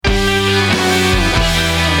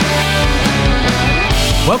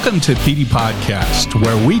Welcome to PD Podcast,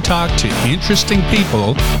 where we talk to interesting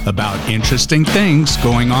people about interesting things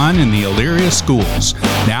going on in the Elyria schools.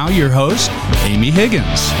 Now your host, Amy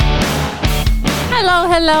Higgins.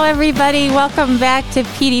 Hello, everybody. Welcome back to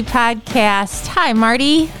PD Podcast. Hi,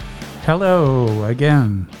 Marty. Hello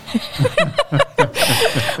again.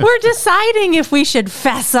 We're deciding if we should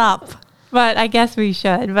fess up, but I guess we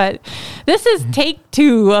should. But this is take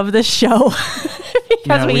 2 of the show.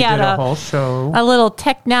 Because we had a whole show. A little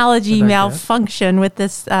technology malfunction with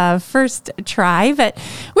this first try. But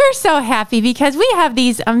we're so happy because we have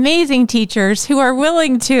these amazing teachers who are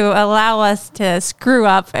willing to allow us to screw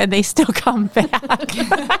up and they still come back.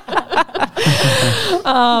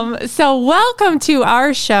 So welcome to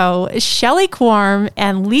our show, Shelly Quorm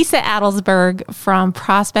and Lisa Adelsberg from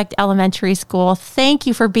Prospect Elementary School. Thank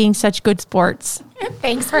you for being such good sports.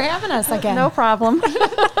 Thanks for having us again. No problem.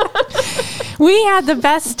 We had the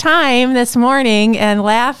best time this morning and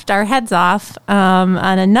laughed our heads off on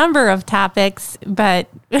a number of topics, but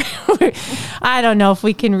I don't know if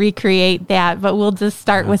we can recreate that, but we'll just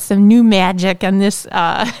start with some new magic on this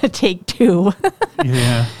take 2.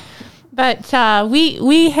 Yeah. But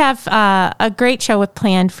we have a great show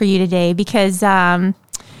planned for you today because, as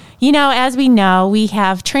we know, we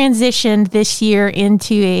have transitioned this year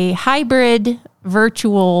into a hybrid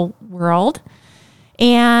virtual world.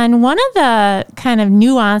 And one of the kind of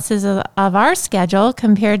nuances of our schedule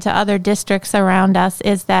compared to other districts around us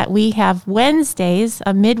is that we have Wednesdays,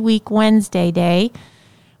 a midweek Wednesday day,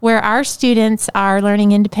 where our students are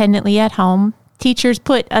learning independently at home. Teachers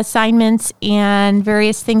put assignments and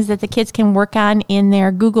various things that the kids can work on in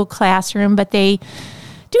their Google Classroom, but they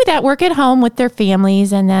do that work at home with their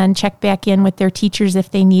families and then check back in with their teachers if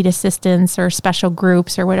they need assistance or special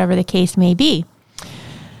groups or whatever the case may be.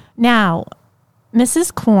 Now,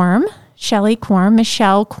 Mrs. Quorm, Shelly Quorm,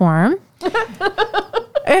 Michelle Quorm.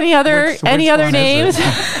 Any other names?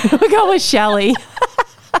 We go with Shelly.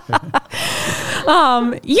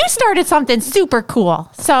 You started something super cool.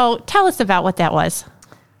 So tell us about what that was.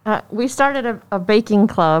 We started a baking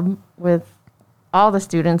club with all the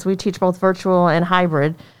students. We teach both virtual and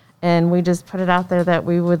hybrid. And we just put it out there that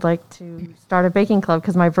we would like to start a baking club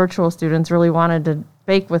because my virtual students really wanted to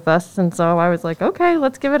bake with us. And so I was like, okay,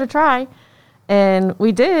 let's give it a try. And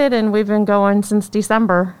we did, and we've been going since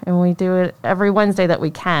December, and we do it every Wednesday that we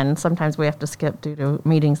can. Sometimes we have to skip due to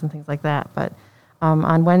meetings and things like that. But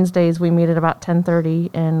on Wednesdays, we meet at about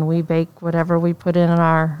 10:30, and we bake whatever we put in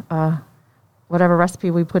our, whatever recipe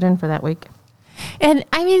we put in for that week. And,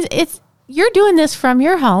 I mean, you're doing this from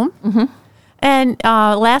your home. Mm-hmm. And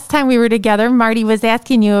last time we were together, Marty was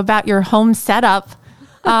asking you about your home setup.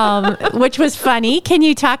 Which was funny. Can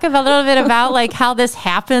you talk a little bit about like how this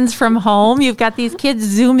happens from home? You've got these kids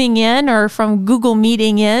Zooming in or from Google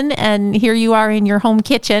Meeting in, and here you are in your home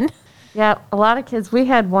kitchen. Yeah, a lot of kids. We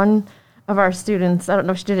had one of our students, I don't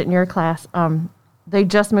know if she did it in your class, they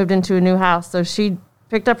just moved into a new house, so she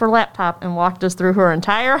picked up her laptop and walked us through her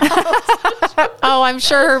entire house. Oh, I'm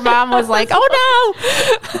sure her mom was like, oh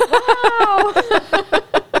no!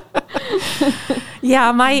 Wow.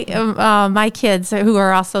 Yeah, my kids who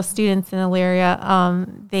are also students in Elyria,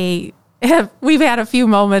 we've had a few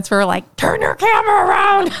moments where we're like, turn your camera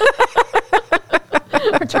around.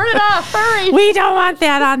 Or turn it off, hurry. We don't want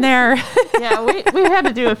that on there. Yeah, we had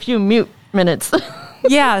to do a few mute minutes.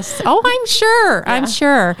 Yes. Oh, I'm sure. Yeah. I'm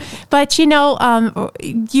sure. But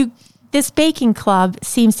this baking club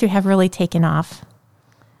seems to have really taken off.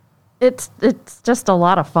 It's just a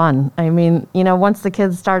lot of fun. I mean, once they came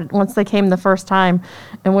the first time,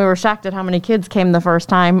 and we were shocked at how many kids came the first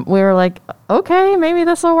time, we were like, okay, maybe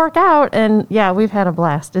this will work out. And yeah, we've had a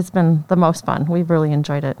blast. It's been the most fun. We've really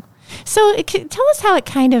enjoyed it. So tell us how it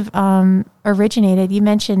kind of originated. You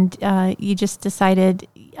mentioned you just decided,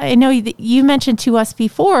 I know you mentioned to us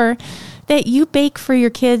before that you bake for your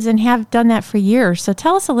kids and have done that for years. So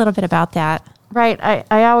tell us a little bit about that. Right.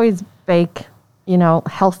 I always bake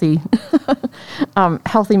healthy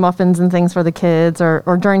muffins and things for the kids,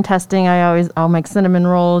 or during testing, I'll make cinnamon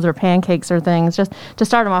rolls or pancakes or things just to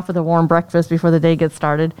start them off with a warm breakfast before the day gets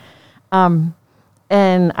started. And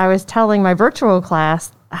I was telling my virtual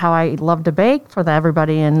class how I love to bake for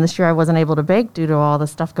everybody, and this year I wasn't able to bake due to all the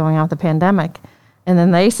stuff going on with the pandemic. And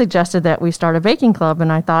then they suggested that we start a baking club,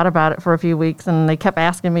 and I thought about it for a few weeks, and they kept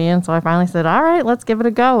asking me, and so I finally said, all right, let's give it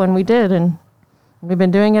a go, and we did, and we've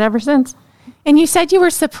been doing it ever since. And you said you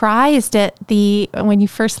were surprised at when you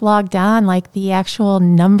first logged on, like the actual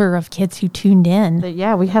number of kids who tuned in.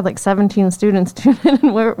 Yeah, we had like 17 students tune in,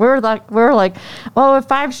 and we're like, well, if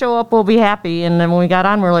 5 show up, we'll be happy. And then when we got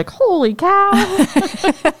on, we're like, holy cow!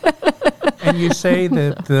 And you say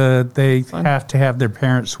that they have to have their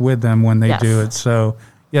parents with them when they Yes. do it. So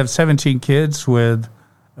you have 17 kids with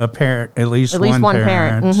a parent, at least one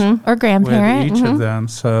parent. Mm-hmm. Or With grandparent. each of them.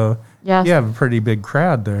 So Yes. you have a pretty big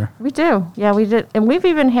crowd there. We do. Yeah, we did. And we've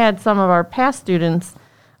even had some of our past students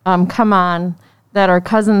come on that are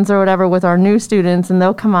cousins or whatever with our new students, and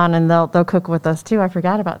they'll come on and they'll cook with us too. I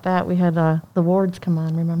forgot about that. We had the Wards come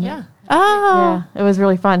on, remember? Yeah. Oh, Yeah, it was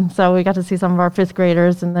really fun. So we got to see some of our 5th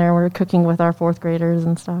graders, and there we're cooking with our 4th graders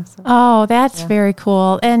and stuff. So. oh, that's very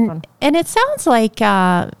cool. Fun. And it sounds like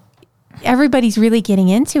everybody's really getting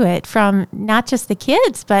into it, from not just the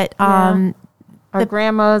kids, but Our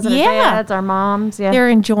grandmas and our Yeah. dads, our moms. Yeah. they're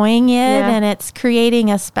enjoying it, Yeah. and it's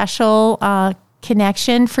creating a special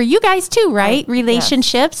connection for you guys too, right? Right.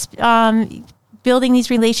 Relationships. Building these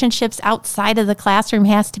relationships outside of the classroom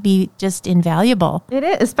has to be just invaluable. It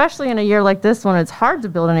is, especially in a year like this one. It's hard to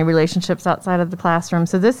build any relationships outside of the classroom.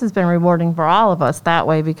 So this has been rewarding for all of us that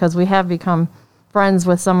way, because we have become friends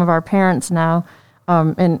with some of our parents now.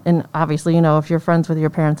 And obviously, if you're friends with your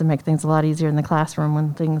parents, it makes things a lot easier in the classroom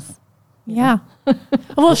when things. Yeah.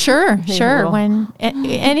 Well, sure. will. When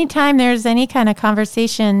anytime there's any kind of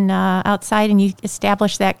conversation outside and you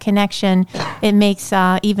establish that connection, it makes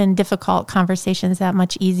even difficult conversations that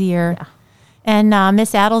much easier. Yeah. And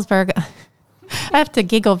Miss Adelsberg, I have to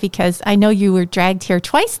giggle because I know you were dragged here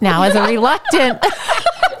twice now as a reluctant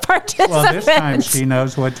participant. Well, this time she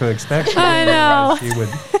knows what to expect. I know. She would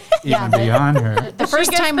even be on her. The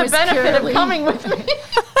first time was purely, coming with me.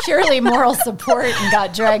 purely moral support and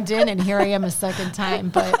got dragged in, and here I am a second time.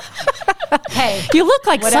 But hey, You look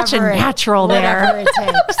like such a whatever it- natural there. whatever it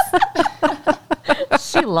takes.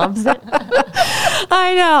 She loves it.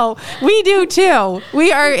 I know. We do too.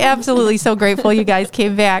 We are absolutely so grateful you guys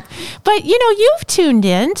came back. But, you've tuned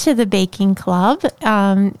in to the Baking Club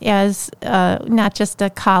as not just a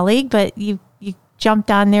colleague, but you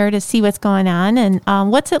jumped on there to see what's going on. And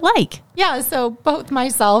what's it like? Yeah, so both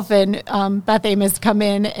myself and Beth Amos come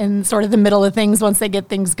in sort of the middle of things once they get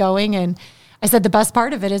things going. And I said the best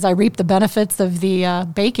part of it is I reap the benefits of the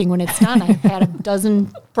baking when it's done. I had a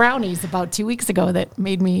dozen brownies about 2 weeks ago that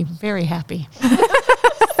made me very happy.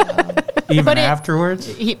 Even But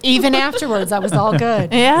afterwards? Even afterwards, that was all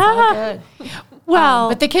good. Yeah. It was all good. Well,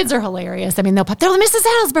 But the kids are hilarious. I mean, they're like, Mrs.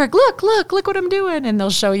 Adelsberg, look what I'm doing. And they'll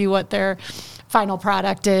show you what their final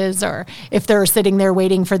product is, or if they're sitting there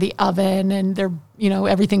waiting for the oven and they're,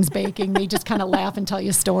 everything's baking, they just kind of laugh and tell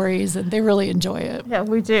you stories, and they really enjoy it. Yeah,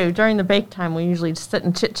 we do. During the bake time, we usually just sit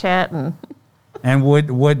and chit chat and. And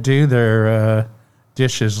what do their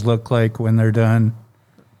dishes look like when they're done?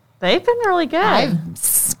 They've been really good. I'm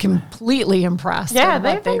completely impressed. Yeah, at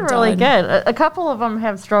they've what been really done. good. A couple of them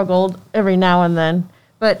have struggled every now and then,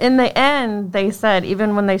 but in the end, they said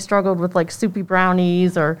even when they struggled with like soupy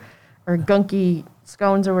brownies or gunky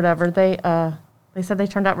scones or whatever, they said they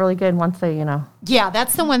turned out really good once they, Yeah,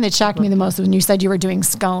 that's the one that shocked me the most when you said you were doing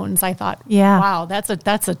scones. I thought, Yeah. wow, that's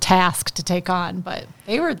a task to take on. But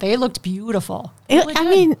they looked beautiful. they They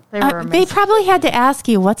were amazing. probably had to ask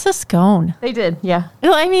you, what's a scone? They did, yeah.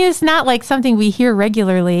 Well, I mean, it's not like something we hear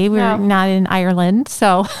regularly. We're No. not in Ireland,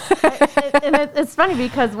 so. It's funny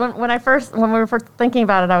because when we were first thinking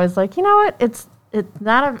about it, I was like, you know what? It's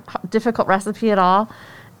not a difficult recipe at all.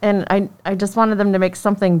 And I just wanted them to make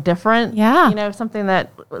something different. Yeah. Something that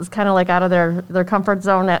was kind of like out of their comfort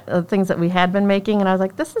zone, things that we had been making. And I was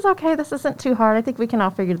like, this is okay. This isn't too hard. I think we can all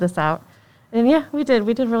figure this out. And yeah, we did.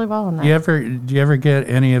 We did really well on that. Do you ever get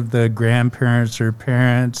any of the grandparents or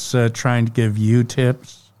parents trying to give you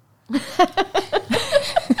tips?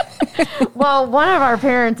 Well, one of our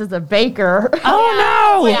parents is a baker.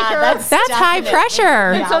 Oh, no. Yeah, That's high pressure.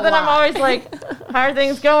 And so then I'm always like, how are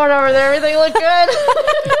things going over there? Everything look good?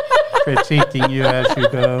 Critiquing you as you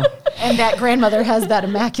go. And that grandmother has that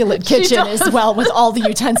immaculate kitchen as well, with all the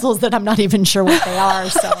utensils that I'm not even sure what they are.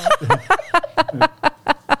 So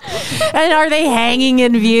And are they hanging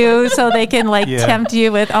in view so they can Yeah. tempt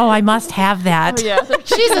you with, I must have that. Yeah.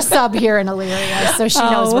 she's a sub here in Elyria, so she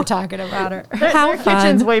knows Oh. we're talking about her. How Their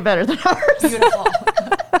kitchen's fun. way better than ours. Beautiful.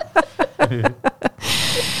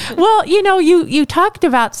 Well, you talked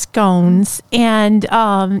about scones, and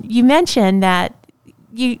you mentioned that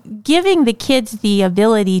you giving the kids the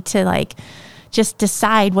ability to just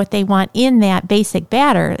decide what they want in that basic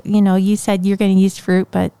batter. You said you're going to use fruit,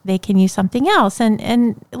 but they can use something else, and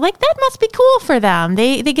that must be cool for them.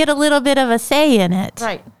 They get a little bit of a say in it.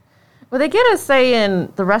 Right. Well, they get a say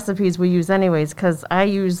in the recipes we use anyways, because I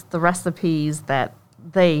use the recipes that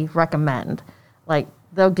they recommend. Like,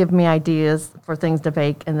 they'll give me ideas for things to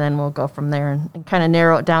bake, and then we'll go from there and kind of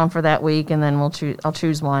narrow it down for that week, and then I'll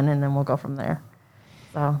choose one, and then we'll go from there.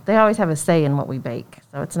 So they always have a say in what we bake.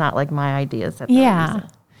 So it's not like my ideas that they're Yeah. using.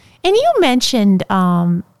 And you mentioned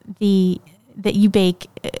that you bake,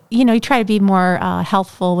 you try to be more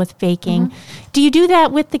healthful with baking. Mm-hmm. Do you do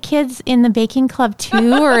that with the kids in the baking club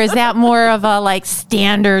too? Or is that more of a like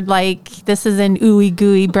standard, like this is an ooey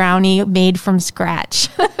gooey brownie made from scratch?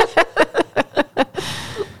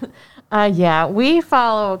 Yeah, we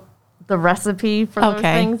follow the recipe for those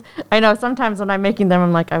Okay. things. I know sometimes when I'm making them,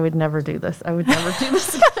 I'm like, I would never do this. I would never do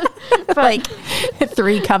this. But Like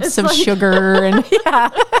 3 cups of like- sugar and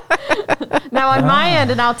now on my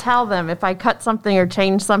end, and I'll tell them if I cut something or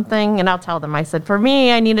change something, and I'll tell them, I said, for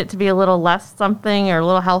me, I need it to be a little less something or a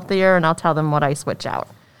little healthier, and I'll tell them what I switch out.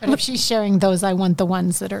 But if she's sharing those, I want the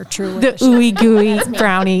ones that are true. with the the sugar. ooey gooey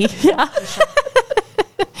brownie. Yeah.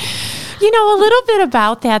 A little bit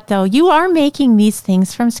about that though. You are making these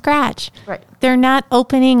things from scratch. Right. They're not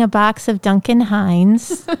opening a box of Duncan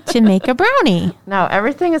Hines to make a brownie. No,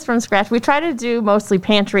 everything is from scratch. We try to do mostly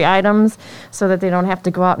pantry items so that they don't have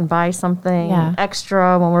to go out and buy something Yeah.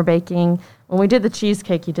 extra when we're baking. When we did the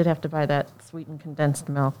cheesecake, you did have to buy that sweetened condensed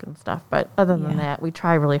milk and stuff. But other than Yeah. that, we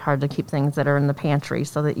try really hard to keep things that are in the pantry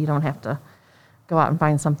so that you don't have to go out and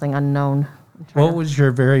find something unknown. and try What to- was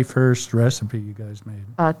your very first recipe you guys made?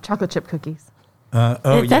 chocolate chip cookies. That's a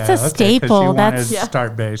okay, 'cause staple. You wanted That's- to Yeah.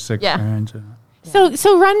 start basic. Yeah. And, So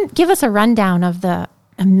give us a rundown of the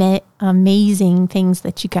amazing things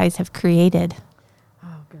that you guys have created. Oh,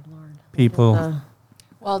 good Lord. people.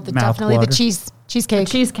 Well, Mouth definitely water. the cheesecake.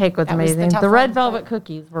 Cheesecake was That was the amazing. tough The red one, velvet but-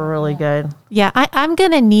 cookies were really good. Yeah, I'm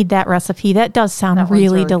gonna need that recipe. That does sound That one's really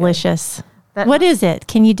really good. delicious. That- What is it?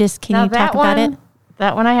 Can you Now talk that about it?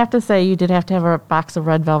 That one I have to say, you did have to have a box of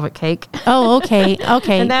red velvet cake. Oh, okay,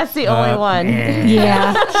 okay. And that's the only one.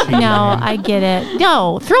 Yeah, no, I get it.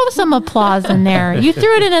 No, throw some applause in there. You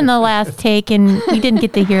threw it in the last take, and we didn't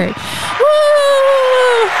get to hear it.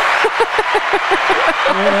 Woo!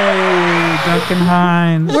 Yay, Duncan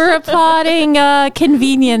Hines. We're applauding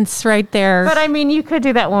convenience right there. But I mean, you could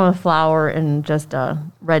do that one with flour and just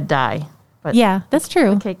red dye. But Yeah, that's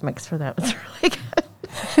true. the cake mix for that was really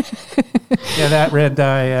good. Yeah, that red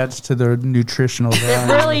dye adds to the nutritional It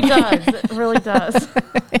value. really does. It really does.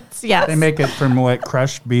 Yes. They make it from what,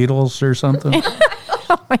 crushed beetles or something?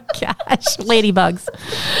 Oh my gosh, ladybugs.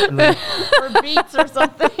 Or beets or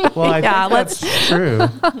something. Well, I Yeah, think that's true.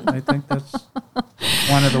 I think that's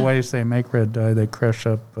one of the ways they make red dye. They crush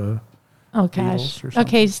up. Oh Beetles gosh. or something.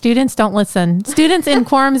 Okay, students, don't listen. Students in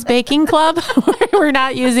Quorum's Baking Club, we're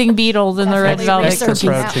not using beetles in the red Definitely velvet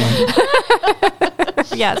extra researching cookies.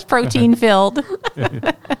 protein. Yes, protein filled.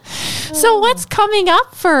 So what's coming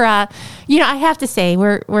up for I have to say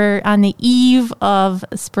we're on the eve of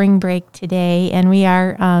spring break today, and we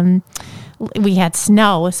had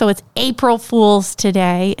snow, so it's April Fool's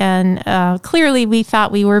today, and clearly we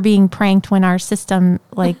thought we were being pranked when our system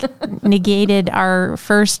negated our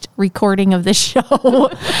first recording of the show.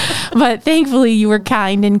 But thankfully you were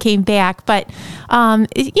kind and came back. But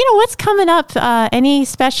what's coming up? Any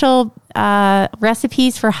special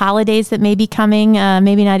recipes for holidays that may be coming?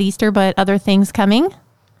 Maybe not Easter, but other things coming.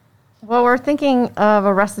 Well, we're thinking of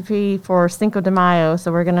a recipe for Cinco de Mayo,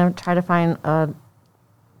 so we're going to try to find a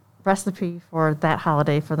recipe for that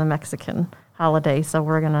holiday, for the Mexican holiday. So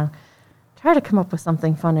we're going to try to come up with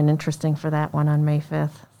something fun and interesting for that one on May 5th.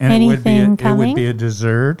 And Anything it would coming? be a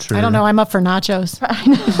dessert. Or, I don't know. I'm up for nachos.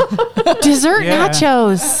 Dessert Yeah.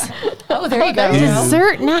 nachos. Oh, there you go. Yeah.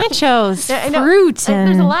 Dessert nachos. Yeah, I know. Fruit And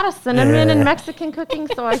there's a and lot of cinnamon in Yeah. Mexican cooking,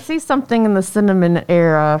 so I see something in the cinnamon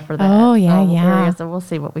era for that. Oh, yeah, yeah. So we'll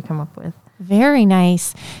see what we come up with. very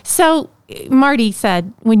nice. So Marty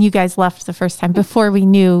said when you guys left the first time, before we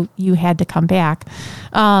knew you had to come back,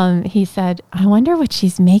 he said, "I wonder what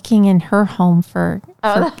she's making in her home for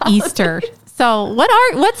Easter." So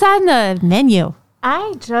what's on the menu?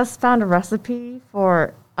 I just found a recipe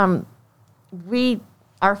for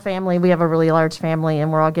our family. We have a really large family,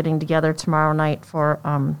 and we're all getting together tomorrow night for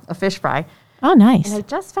a fish fry. Oh, nice. And I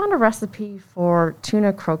just found a recipe for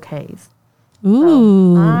tuna croquets.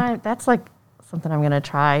 Ooh. That's like something I'm going to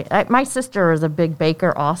try. My sister is a big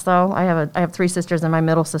baker also. I have 3 sisters, and my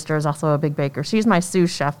middle sister is also a big baker. She's my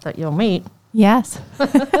sous chef that you'll meet. Yes.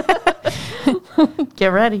 Get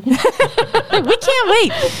ready. We can't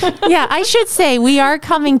wait. Yeah, I should say we are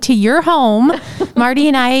coming to your home. Marty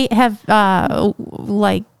and I have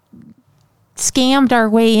scammed our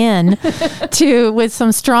way in with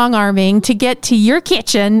some strong arming to get to your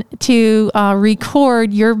kitchen to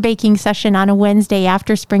record your baking session on a Wednesday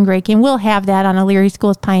after spring break, and we'll have that on Elyria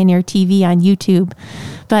Schools Pioneer TV on YouTube.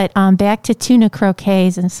 But back to tuna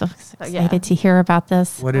croquets, and so excited to hear about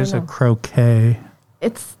this. What is a croquet?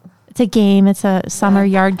 It's It's a game. It's a summer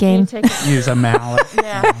yard You game. take it- Use a mallet.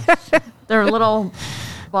 yeah. They're little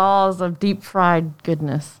balls of deep fried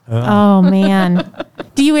goodness. Oh man.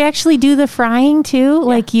 Do you actually do the frying too?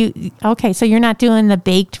 Like okay, so you're not doing the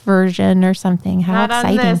baked version or something. How Not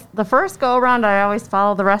exciting. on this. The first go around, I always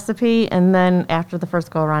follow the recipe, and then after the first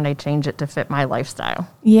go around, I change it to fit my lifestyle.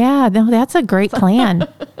 Yeah, no, that's a great plan.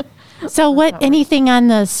 So anything on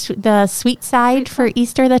the sweet side for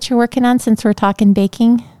Easter that you're working on since we're talking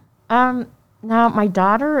baking? Now my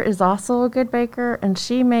daughter is also a good baker, and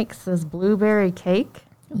she makes this blueberry cake.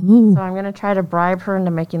 Ooh. So I'm going to try to bribe her into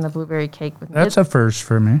making the blueberry cake with me. That's a first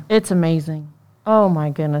for me. It's amazing. Oh my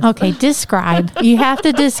goodness. Okay, describe. You have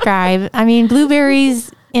to describe. I mean, blueberries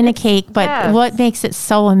in a cake, but yes. what makes it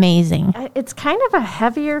so amazing? It's kind of a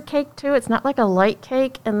heavier cake too. It's not like a light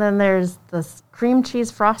cake, and then there's this cream cheese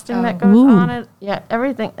frosting that goes Ooh. on it. Yeah,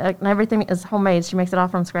 everything is homemade. She makes it all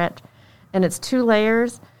from scratch, and it's 2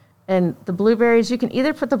 layers. And the blueberries, you can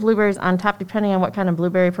either put the blueberries on top, depending on what kind of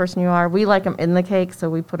blueberry person you are. We like them in the cake, so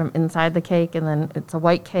we put them inside the cake, and then it's a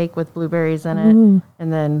white cake with blueberries in it,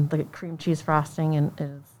 and then the cream cheese frosting, and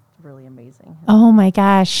it's really amazing. Oh my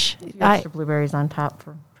gosh. A few extra blueberries on top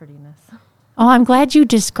for prettiness. Oh, I'm glad you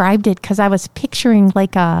described it because I was picturing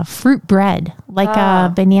like a fruit bread, like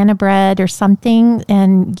a banana bread or something,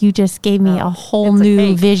 and you just gave me a whole it's a new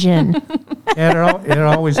cake. vision. Yeah, it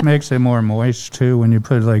always makes it more moist too when you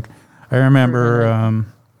put I remember,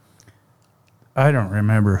 I don't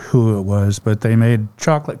remember who it was, but they made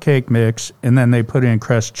chocolate cake mix and then they put in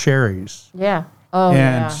crushed cherries. Yeah. Oh, And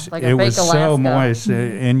yeah. Like it a was fake so Alaska. moist,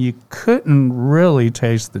 and you couldn't really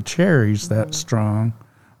taste the cherries that strong,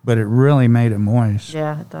 but it really made it moist.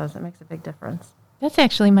 Yeah, it does. It makes a big difference. That's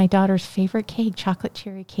actually my daughter's favorite cake, chocolate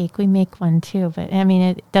cherry cake. We make one too, but I mean,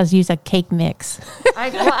 it does use a cake mix.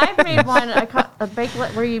 I've made one, a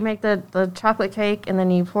bakelet where you make the chocolate cake and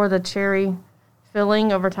then you pour the cherry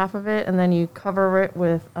filling over top of it and then you cover it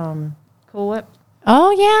with Cool Whip.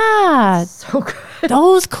 Oh, yeah. So good.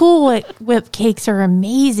 Those Cool Whip cakes are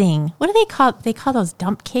amazing. What do they call? They call those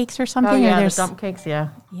dump cakes or something? Oh, Or yeah, the there's- dump cakes, yeah.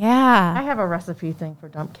 I Yeah. have a recipe thing for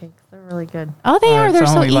dump cakes. They're really good. Oh, they are. They're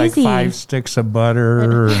It's so only like easy. 5 sticks of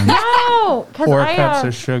butter and No! Because 4 cups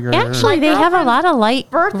of sugar. Actually, My they have a girlfriend's lot of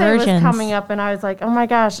light birthday versions. was coming up, and I was like, oh my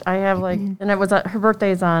gosh, I have and it was her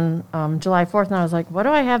birthday's on July 4th, and I was like, what do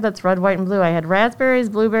I have that's red, white, and blue? I had raspberries,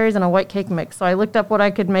 blueberries, and a white cake mix. So I looked up what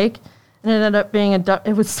I could make, and it ended up being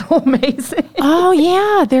it was so amazing. Oh,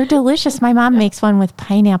 yeah. They're delicious. My mom makes one with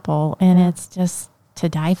pineapple, and it's just to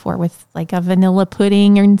die for with like a vanilla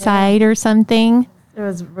pudding inside or something. It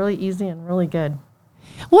was really easy and really good.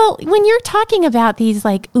 Well, when you're talking about these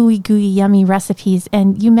like ooey gooey yummy recipes,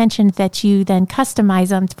 and you mentioned that you then customize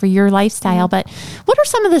them for your lifestyle, but what are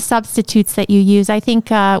some of the substitutes that you use? I think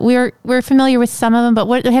we're familiar with some of them, but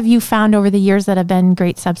what have you found over the years that have been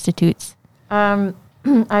great substitutes?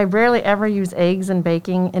 I rarely ever use eggs in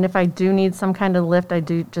baking, and if I do need some kind of lift, I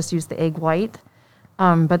do just use the egg white.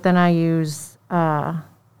 But then I use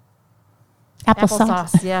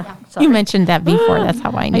applesauce. Yeah, You mentioned that before. That's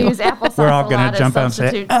how I I knew. use applesauce. We're all a going lot to as jump out and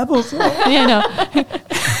say, substitute. applesauce. You know,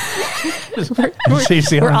 She's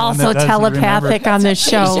the we're only one also that doesn't telepathic on this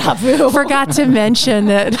show. Forgot to mention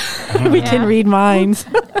that we can Yeah. read minds.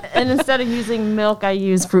 And instead of using milk, I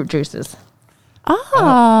use fruit juices.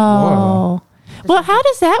 Oh. Well, how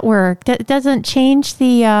does that work? That doesn't change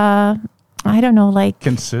the, I don't know, like.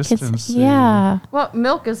 Consistency. Yeah. Well,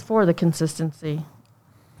 milk is for the consistency.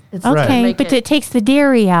 It's Right. Okay, make but it- it takes the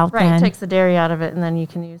dairy out Right, then. it takes the dairy out of it, and then you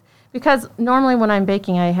can use because normally when I'm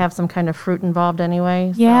baking, I have some kind of fruit involved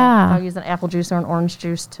anyway. So Yeah. I'll use an apple juice or an orange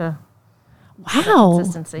juice to Wow.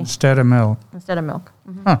 consistency Instead of milk. instead of milk.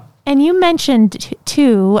 And you mentioned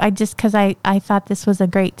too, because I thought this was a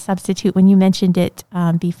great substitute when you mentioned it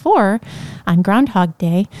before on Groundhog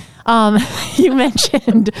Day. You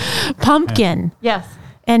mentioned pumpkin. Yes,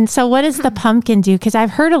 And so what does the pumpkin do? Because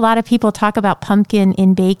I've heard a lot of people talk about pumpkin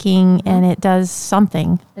in baking and it does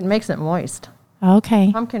something. it makes it moist.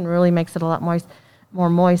 Okay. Pumpkin really makes it a lot more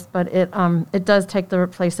moist, but it does take the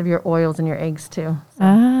place of your oils and your eggs too.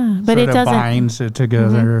 But Sort it of doesn't, binds it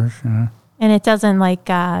together. and it doesn't like,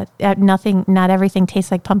 not everything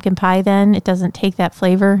tastes like pumpkin pie then? It doesn't take that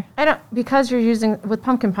flavor? I don't because you're using with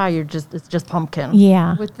pumpkin pie. It's just pumpkin.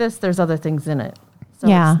 Yeah. With this, there's other things in it, so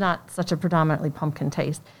Yeah. it's not such a predominantly pumpkin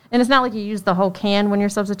taste. And it's not like you use the whole can when you're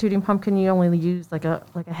substituting pumpkin. You only use like a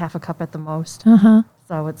half a cup at the most. Uh-huh.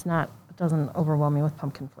 So it doesn't overwhelm me with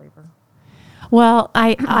pumpkin flavor. Well,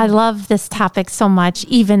 I love this topic so much.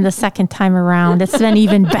 Even the second time around, it's been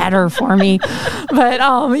even better for me. But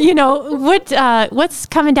what's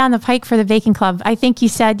coming down the pike for the baking club? I think you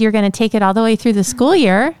said you're going to take it all the way through the school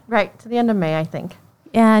year, Right, to the end of May, I think.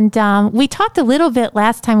 and we talked a little bit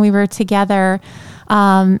last time we were together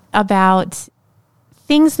about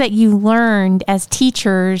things that you learned as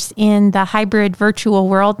teachers in the hybrid virtual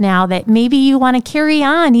world now that maybe you want to carry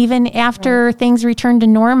on even after things return to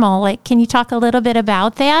normal. Like, can you talk a little bit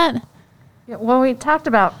about that? Yeah, well, we talked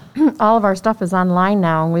about all of our stuff is online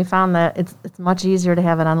now, and we found that it's much easier to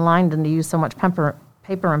have it online than to use so much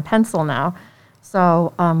paper and pencil now.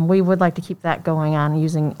 So we would like to keep that going on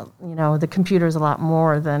using, the computers a lot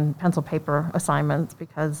more than pencil paper assignments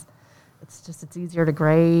because it's easier to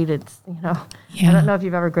grade. It's, I don't know if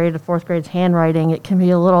you've ever graded a fourth grade's handwriting. It can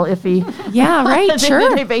be a little iffy. Yeah, right, on a sure.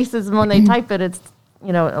 day-to-day basis. And when they type it, it's,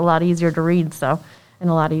 a lot easier to read, and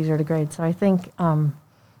a lot easier to grade. So I think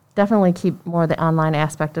definitely keep more of the online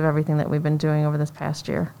aspect of everything that we've been doing over this past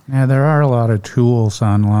year. Yeah, there are a lot of tools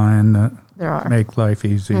online that There are. make life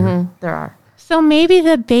easier. There are. So maybe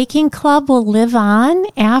the baking club will live on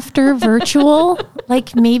after virtual.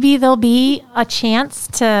 Like maybe there'll be a chance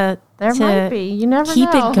to There might be. You never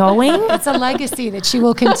keep know. it going. It's a legacy that she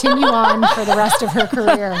will continue on for the rest of her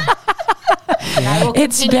career.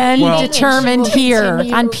 It's been Well- determined She will here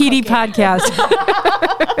continue on PD cooking.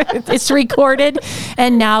 Podcast. It's recorded,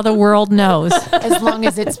 and now the world knows. As long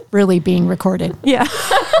as it's really being recorded. Yeah,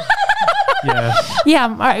 Yes.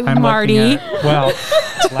 yeah, I'm Marty. looking at- well,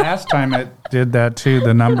 last time it did that too.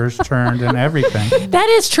 The numbers turned and everything. That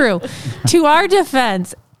is true. To our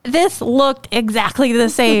defense, this looked exactly the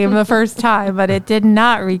same the first time, but it did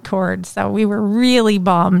not record. So we were really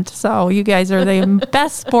bummed. So you guys are the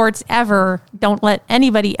best sports ever. Don't let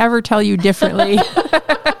anybody ever tell you differently.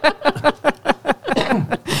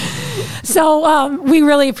 So we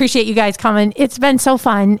really appreciate you guys coming. It's been so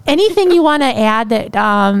fun. Anything you want to add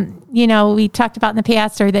that, we talked about in the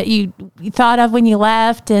past or that you thought of when you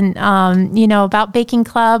left and, about Baking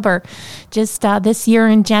Club or just this year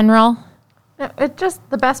in general? It just,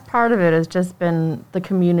 the best part of it has just been the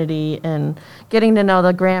community and getting to know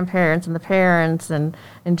the grandparents and the parents and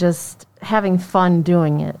just having fun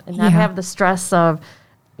doing it and not Yeah. have the stress of,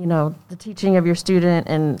 the teaching of your student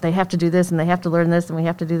and they have to do this and they have to learn this and we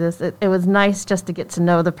have to do this. It was nice just to get to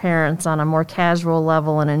know the parents on a more casual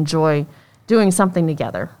level and enjoy doing something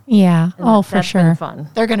together. Yeah. And For that's sure. been fun.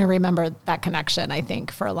 They're going to remember that connection, I think,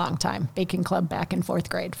 for a long time. Baking club back in fourth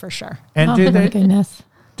grade, for sure. And Oh, do my they goodness.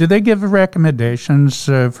 do they give recommendations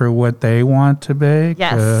for what they want to bake?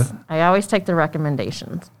 Yes, I always take the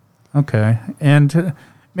recommendations. Okay. And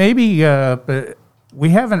maybe but we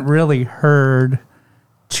haven't really heard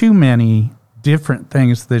too many different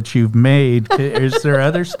things that you've made. Is there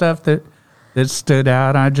other stuff that stood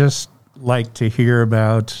out? I just like to hear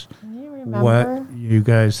about Can you remember? what you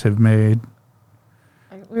guys have made.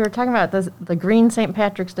 We were talking about the green St.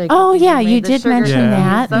 Patrick's Day. Oh, cookies yeah, we you made, the did sugar mention cookies.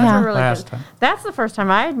 that, Those yeah. were really Last good. time. That's the first time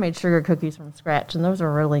I had made sugar cookies from scratch, and those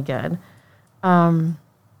were really good.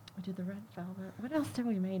 We did the red velvet. What else did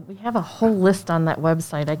we make? We have a whole list on that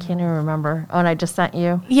website. I can't even remember. Oh, and I just sent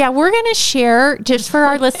you. Yeah, we're going to share, just for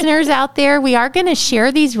our listeners out there, we are going to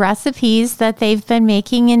share these recipes that they've been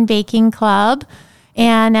making in Baking Club.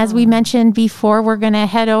 And as we mentioned before, we're going to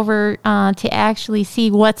head over to actually see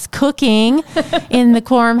what's cooking in the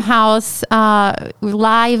Quorum House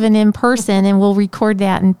live and in person. And we'll record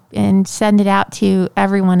that and send it out to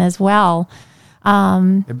everyone as well.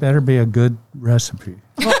 It better be a good recipe.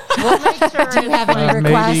 We'll make sure. Do you have any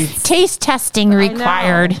maybe- requests? Taste testing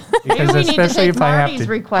required. Because Maybe we need to especially take if I have Marty's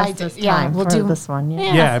to request this yeah, time we'll for do- this one.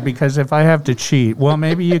 Yeah. Yeah, because if I have to cheat, well,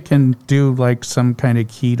 maybe you can do like some kind of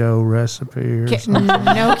keto recipe or something.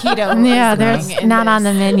 No keto. Yeah, is there's going in not on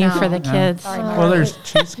the this. menu No. for the kids. Sorry, Well, Marty. there's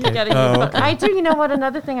cheesecake. Gotta use Oh, butter. okay. I do. You know what?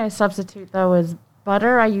 Another thing I substitute though is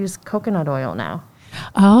butter. I use coconut oil now.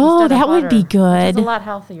 Oh, instead of that would be butter, which is good. a lot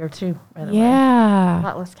healthier too. By the way. A Yeah.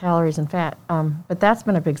 lot less calories and fat. But that's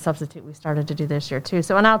been a big substitute we started to do this year too.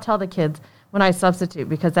 So, and I'll tell the kids when I substitute,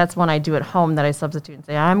 because that's when I do at home that I substitute and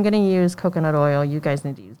say, I'm going to use coconut oil. You guys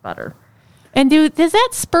need to use butter. And does that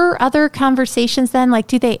spur other conversations then? Like,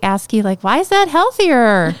 do they ask you, like, why is that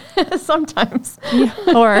healthier? Sometimes.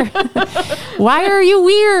 Or why are you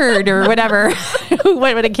weird? Or whatever.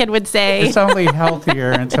 What a kid would say. It's only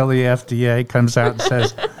healthier until the FDA comes out and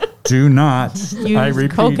says, do not, I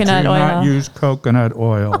repeat, coconut do not oil." use coconut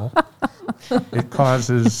oil. It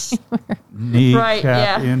causes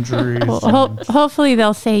kneecap injuries. Hopefully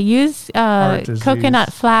they'll say use Heart disease.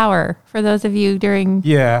 coconut flour for those of you during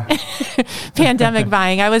Yeah. pandemic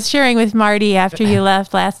buying. I was sharing with Marty after you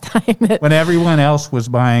left last time that When everyone else was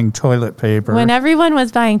buying toilet paper. when everyone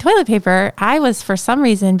was buying toilet paper, I was for some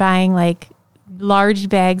reason buying like large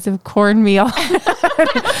bags of cornmeal,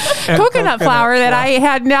 and coconut flour that I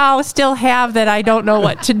had now still have that I don't know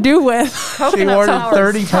what to do with. She ordered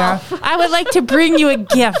 30 pounds. I would like to bring you a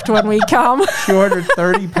gift when we come. She ordered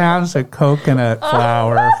 30 pounds of coconut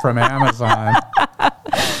flour from Amazon,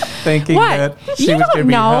 thinking What? that she You was going to don't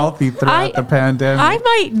be know. healthy throughout the pandemic. I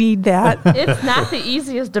might need that. It's not the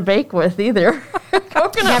easiest to bake with either.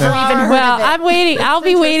 Coconut Never flour. even heard Well, of it. I'm waiting. I'll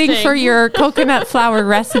be waiting for interesting. your coconut flour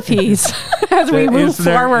recipes as we Is move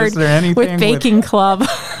there forward anything with Baking Club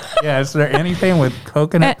Yeah, is there anything with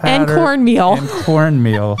coconut and powder cornmeal. and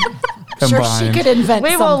cornmeal Sure, combined? she could invent We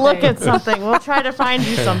something. will look at something. We'll try to find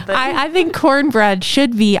you something. I think cornbread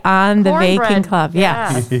should be on the Baking Cornbread, Club.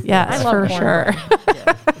 Yes, yeah. yes, I love for sure. cornbread.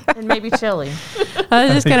 Yeah. And maybe chili. I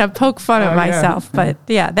was just gonna poke fun Oh, at yeah. myself, but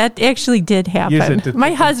yeah, that actually did Use happen. it to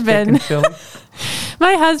My husband. chicken chili.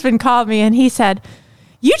 My husband called me and he said,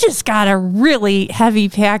 "You just got a really heavy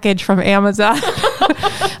package from Amazon."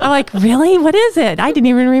 I'm like, "Really? What is it?" I didn't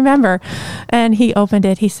even remember. And he opened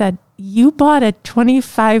it. He said, "You bought a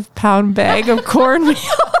 25-pound bag of cornmeal."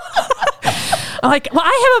 I'm like, "Well,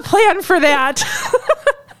 I have a plan for that."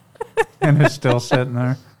 And it's still sitting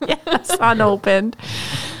there. Yes, unopened.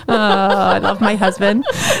 I love my husband.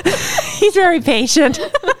 He's very patient.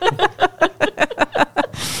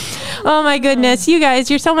 Oh my goodness, you guys,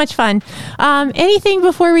 you're so much fun. Anything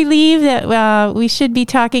before we leave that we should be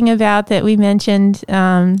talking about that we mentioned?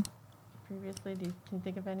 Previously, can you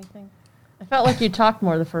think of anything? I felt like you talked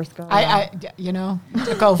more the first go. You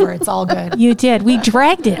took over. It's all good. You did. We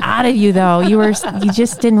dragged it out of you though. You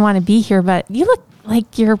just didn't want to be here, but you look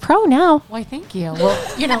like you're a pro now. Why, thank you. Well,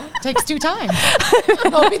 it takes 2 times.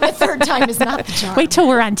 Hoping the 3rd time is not the charm. Wait till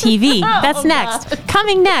we're on TV. That's next.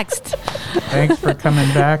 Coming next. Thanks for coming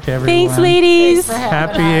back, everyone. Thanks, ladies. Thanks for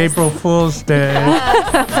having Happy us. April Fool's Day.